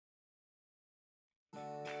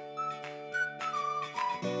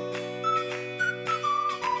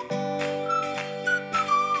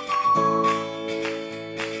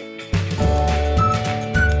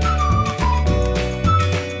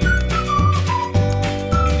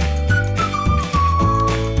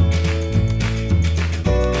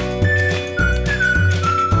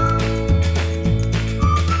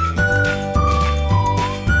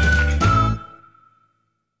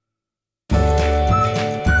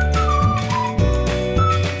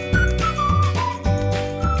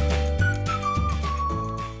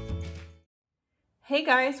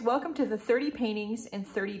guys, welcome to the 30 Paintings in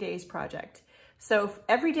 30 Days project. So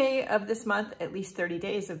every day of this month, at least 30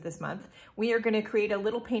 days of this month, we are going to create a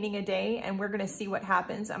little painting a day and we're going to see what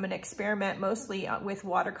happens. I'm going to experiment mostly with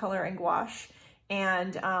watercolor and gouache,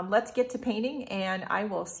 and let's get to painting and I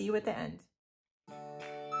will see you at the end.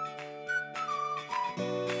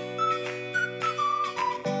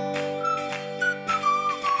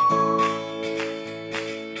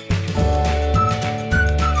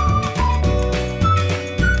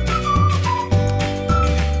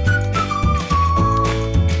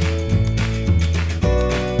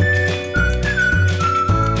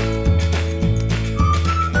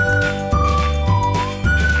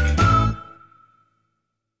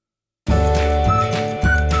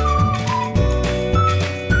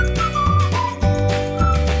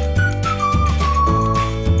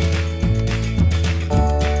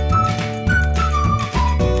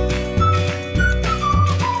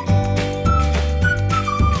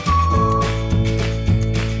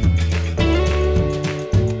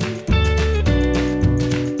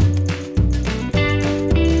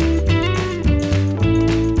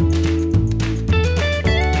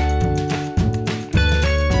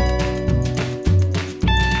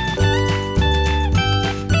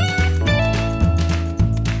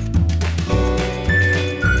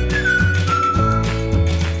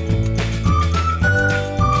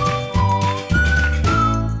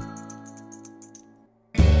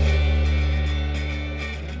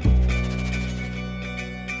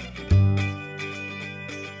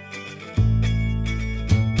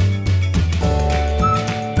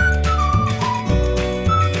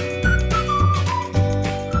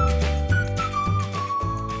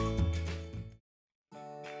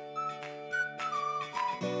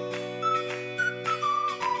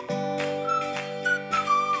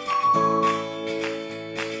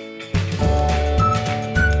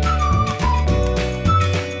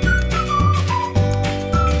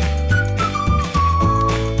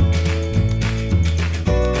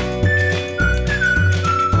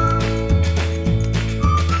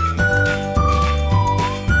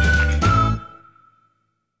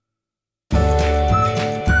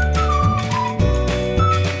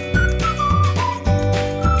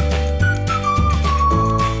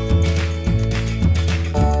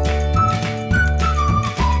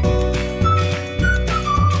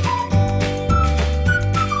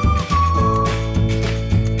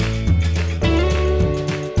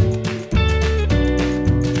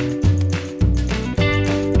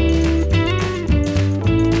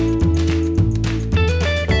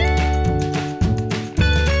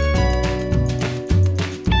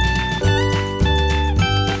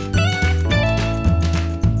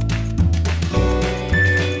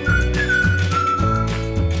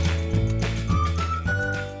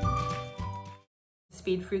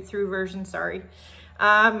 Speed through version, sorry.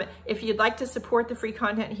 If you'd like to support the free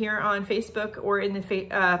content here on Facebook or in the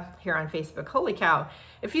here on Facebook, holy cow.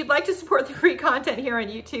 If you'd like to support the free content here on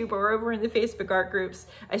YouTube or over in the Facebook art groups,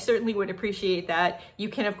 I certainly would appreciate that. You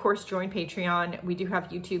can of course join Patreon. We do have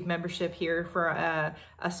YouTube membership here for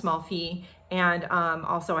a small fee. And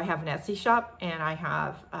also I have an Etsy shop and I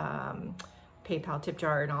have PayPal tip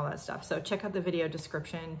jar and all that stuff. So check out the video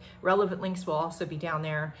description. Relevant links will also be down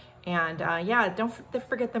there. And yeah, don't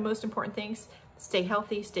forget the most important things. Stay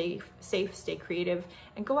healthy, stay safe, stay creative,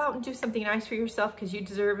 and go out and do something nice for yourself because you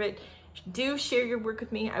deserve it. Do share your work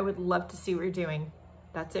with me. I would love to see what you're doing.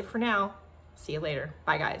 That's it for now. See you later.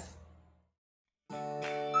 Bye, guys.